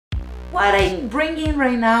What I'm bringing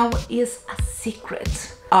right now is a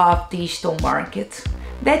secret of digital market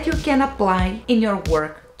that you can apply in your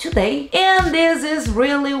work today. And this is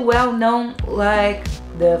really well known like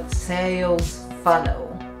the sales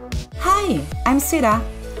funnel. Hi, I'm Sira.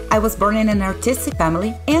 I was born in an artistic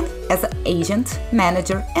family, and as an agent,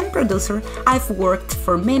 manager, and producer, I've worked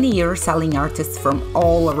for many years selling artists from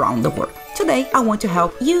all around the world. Today, I want to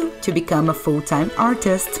help you to become a full-time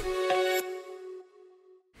artist.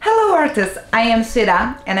 Hello artists, I am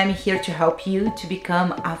Sira and I'm here to help you to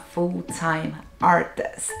become a full-time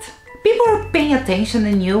artist. People are paying attention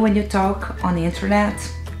to you when you talk on the internet.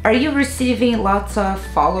 Are you receiving lots of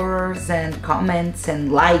followers and comments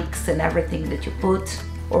and likes and everything that you put?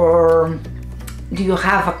 Or do you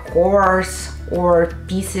have a course or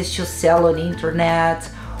pieces to sell on the internet,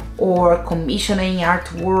 or commissioning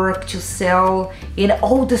artwork to sell and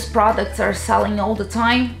all these products are selling all the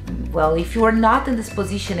time? Well, if you are not in this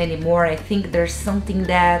position anymore, I think there's something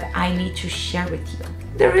that I need to share with you.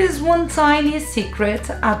 There is one tiny secret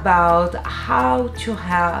about how to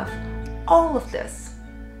have all of this.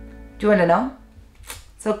 Do you want to know?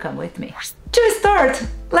 So come with me. To start,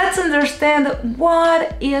 let's understand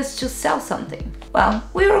what is to sell something. Well,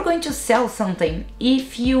 we are going to sell something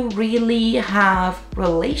if you really have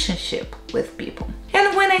relationship with people.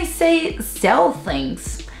 And when I say sell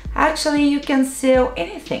things, actually you can sell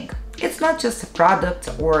anything. It's not just a product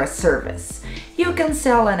or a service. You can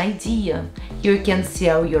sell an idea, you can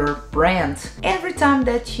sell your brand. Every time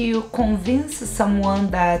that you convince someone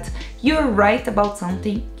that you're right about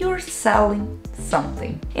something, you're selling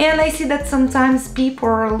something. And I see that sometimes people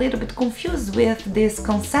are a little bit confused with this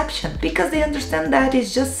conception because they understand that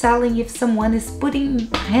it's just selling if someone is putting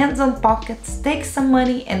hands on pockets, take some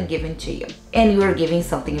money and giving to you. And you are giving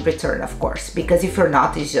something in return, of course, because if you're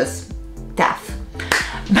not, it's just theft.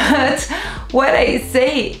 But what I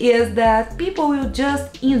say is that people will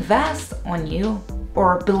just invest on you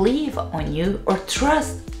or believe on you or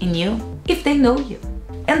trust in you if they know you.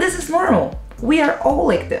 And this is normal. We are all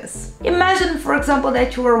like this. Imagine, for example,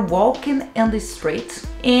 that you are walking in the street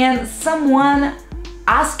and someone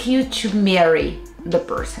asks you to marry the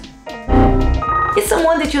person. It's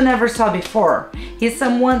someone that you never saw before. It's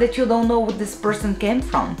someone that you don't know where this person came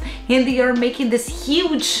from. And they are making this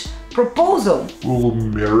huge proposal. Will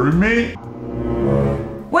you marry me?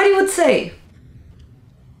 What you would say?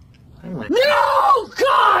 No,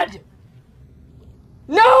 God!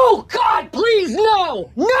 No, God, please, no!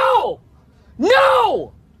 No!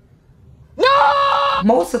 No! No!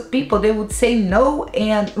 Most of people, they would say no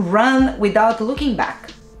and run without looking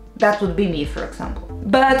back. That would be me, for example.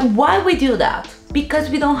 But why we do that? Because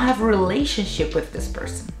we don't have a relationship with this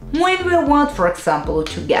person. When we want, for example,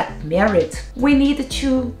 to get married, we need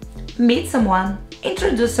to meet someone,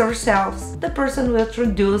 introduce ourselves, the person will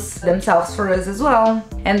introduce themselves for us as well,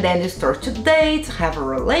 and then you start to date, have a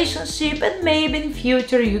relationship, and maybe in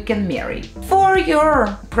future you can marry. For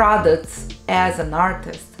your products as an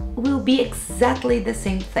artist will be exactly the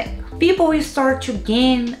same thing. People will start to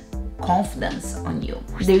gain confidence on you.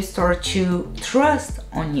 They will start to trust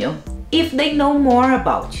on you if they know more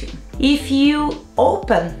about you. If you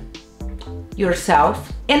open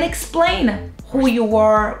yourself and explain who you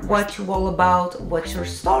are, what you're all about, what's your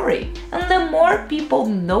story. And the more people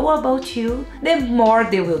know about you, the more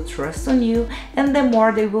they will trust on you and the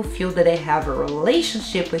more they will feel that they have a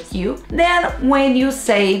relationship with you. Then when you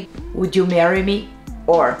say, would you marry me?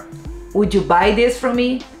 Or would you buy this from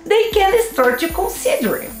me? They can start to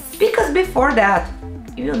consider it. Because before that,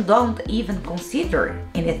 you don't even consider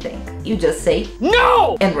anything. You just say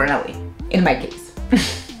no and run away, in my case.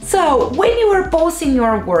 So when you are posting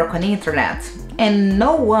your work on the internet and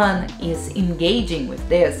no one is engaging with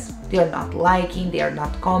this, they are not liking, they are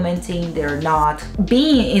not commenting, they are not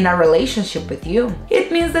being in a relationship with you,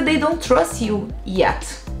 it means that they don't trust you yet.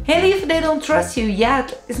 And if they don't trust you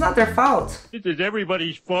yet, it's not their fault. It is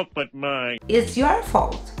everybody's fault but mine. It's your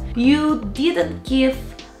fault. You didn't give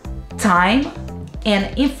time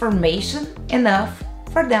and information enough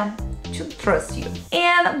for them to trust you.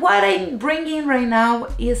 And what I'm bringing right now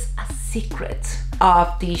is a secret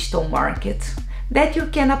of digital market that you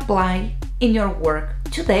can apply in your work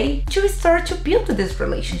today to start to build these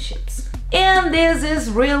relationships. And this is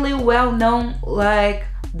really well known like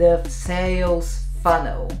the sales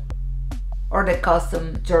funnel or the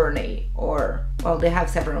custom journey, or well, they have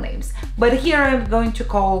several names, but here I'm going to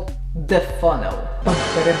call the funnel.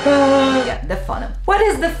 Yeah, the funnel. What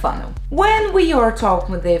is the funnel? When we are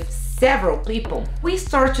talking with several people, we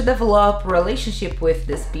start to develop relationship with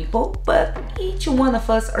these people, but each one of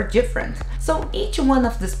us are different. So each one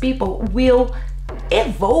of these people will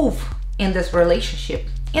evolve in this relationship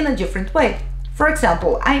in a different way. For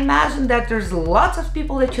example, I imagine that there's lots of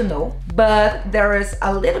people that you know, but there is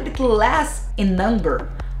a little bit less in number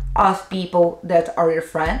of people that are your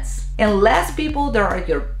friends, and less people that are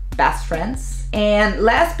your best friends, and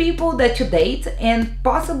less people that you date, and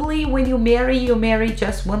possibly when you marry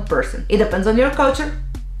just one person. It depends on your culture,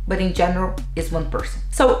 but in general, it's one person.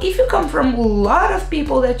 So if you come from a lot of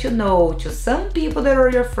people that you know, to some people that are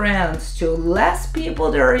your friends, to less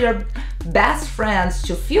people that are your best friends,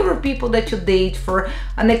 to fewer people that you date, for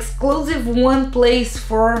an exclusive one place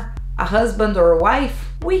for a husband or a wife,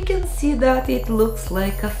 we can see that it looks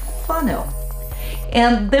like a funnel.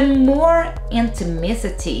 And the more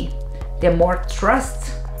intimacy, the more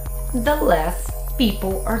trust, the less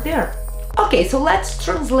people are there. Okay, so let's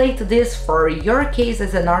translate this for your case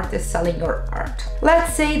as an artist selling your art.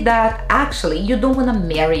 Let's say that actually you don't want to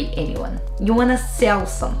marry anyone. You want to sell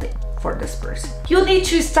something for this person. You need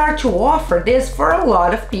to start to offer this for a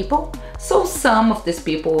lot of people. So some of these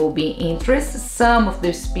people will be interested, some of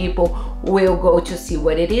these people will go to see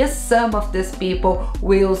what it is, some of these people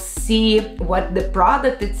will see what the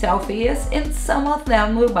product itself is, and some of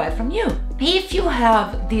them will buy from you. If you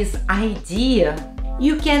have this idea,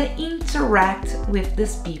 you can interact with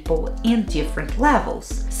these people in different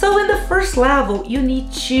levels. So in the first level, you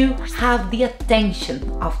need to have the attention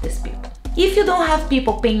of these people. If you don't have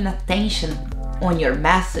people paying attention on your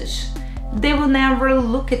message, they will never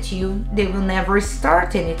look at you, they will never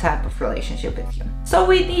start any type of relationship with you. So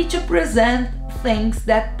we need to present things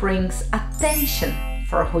that brings attention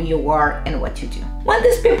for who you are and what you do. When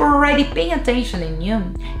these people are already paying attention in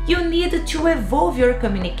you, you need to evolve your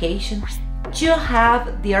communication to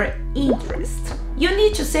have their interest. You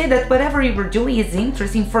need to say that whatever you are doing is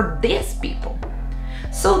interesting for these people.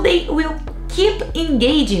 So they will keep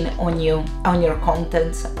engaging on you, on your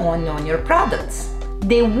content, on your products.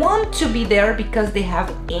 They want to be there because they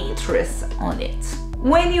have interest on it.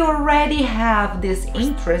 When you already have this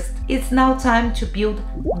interest, it's now time to build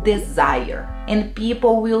desire. And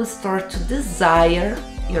people will start to desire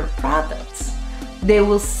your products. They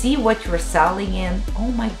will see what you're selling and,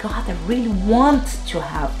 oh my God, I really want to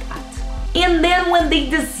have that. And then when they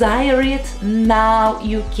desire it, now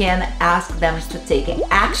you can ask them to take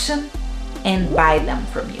action and buy them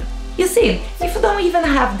from you. You see, if you don't even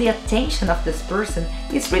have the attention of this person,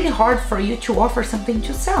 it's really hard for you to offer something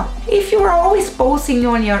to sell. If you are always posting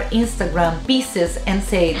on your Instagram pieces and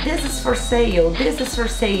say, this is for sale, this is for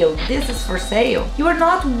sale, this is for sale, you are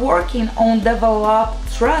not working on develop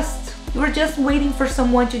trust. You are just waiting for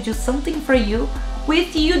someone to do something for you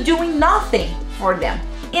with you doing nothing for them.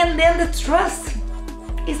 And then the trust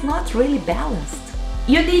is not really balanced.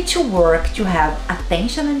 You need to work to have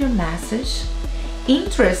attention on your message,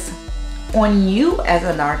 interest on you as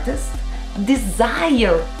an artist,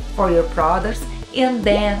 desire for your products, and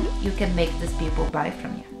then you can make these people buy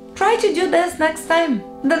from you. Try to do this next time.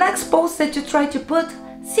 The next post that you try to put,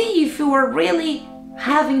 see if you are really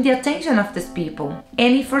having the attention of these people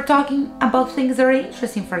and if you're talking about things that are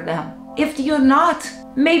interesting for them. If you're not,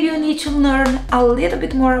 maybe you need to learn a little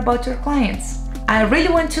bit more about your clients. I really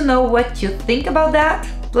want to know what you think about that.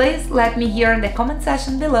 Please let me hear in the comment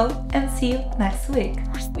section below and see you next week.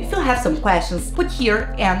 If you have some questions, put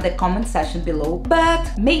here in the comment section below,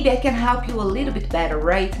 but maybe I can help you a little bit better,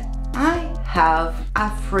 right? I have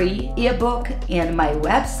a free ebook in my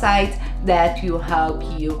website that will help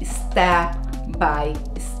you step by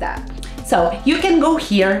step. So you can go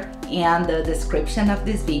here in the description of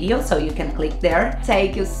this video, so you can click there.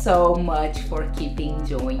 Thank you so much for keeping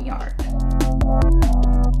doing art.